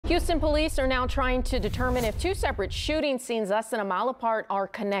Houston police are now trying to determine if two separate shooting scenes less than a mile apart are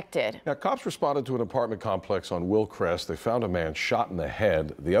connected. Now, cops responded to an apartment complex on Willcrest. They found a man shot in the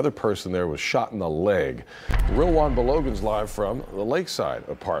head. The other person there was shot in the leg. Rilwan Balogan's live from the Lakeside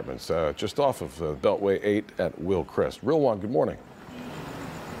Apartments, just off of Beltway 8 at Willcrest. Rilwan, good morning.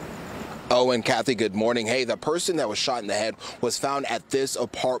 Oh, and Kathy, good morning. Hey, the person that was shot in the head was found at this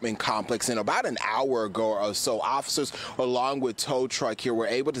apartment complex, and about an hour ago or so, officers along with tow truck here were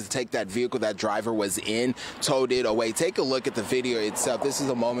able to take that vehicle that driver was in, towed it away. Take a look at the video itself. This is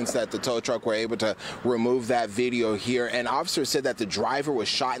the moments that the tow truck were able to remove that video here, and officers said that the driver was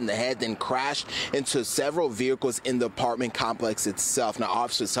shot in the head, then crashed into several vehicles in the apartment complex itself. Now,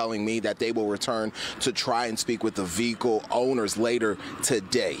 officers telling me that they will return to try and speak with the vehicle owners later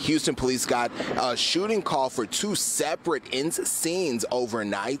today. Houston police got a shooting call for two separate scenes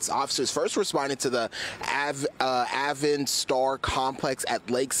overnight. Officers first responded to the Avon Star complex at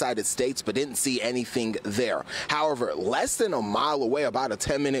Lakeside Estates, but didn't see anything there. However, less than a mile away, about a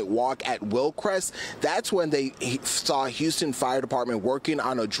 10-minute walk at Willcrest, that's when they saw Houston Fire Department working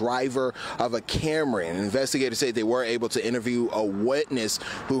on a driver of a Camry. And investigators say they were able to interview a witness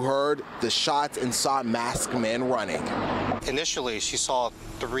who heard the shots and saw masked men running. Initially, she saw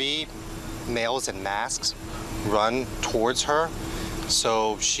three males in masks run towards her,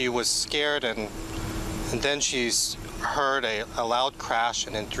 so she was scared, and then she's heard a loud crash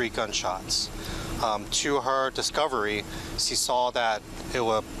and then three gunshots. To her discovery, she saw that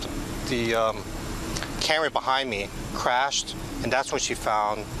the Camry behind me crashed, and that's when she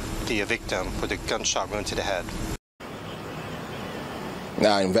found the victim with a gunshot wound to the head.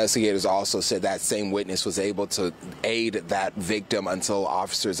 Now, investigators also said that same witness was able to aid that victim until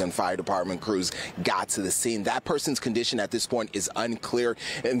officers and fire department crews got to the scene. That person's condition at this point is unclear.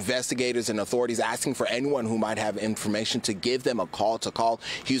 Investigators and authorities asking for anyone who might have information to give them a call, to call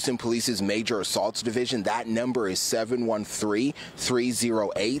Houston Police's Major Assaults Division. That number is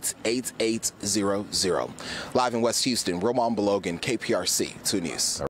 713-308-8800. Live in West Houston, Rilwan Balogan, KPRC 2 News.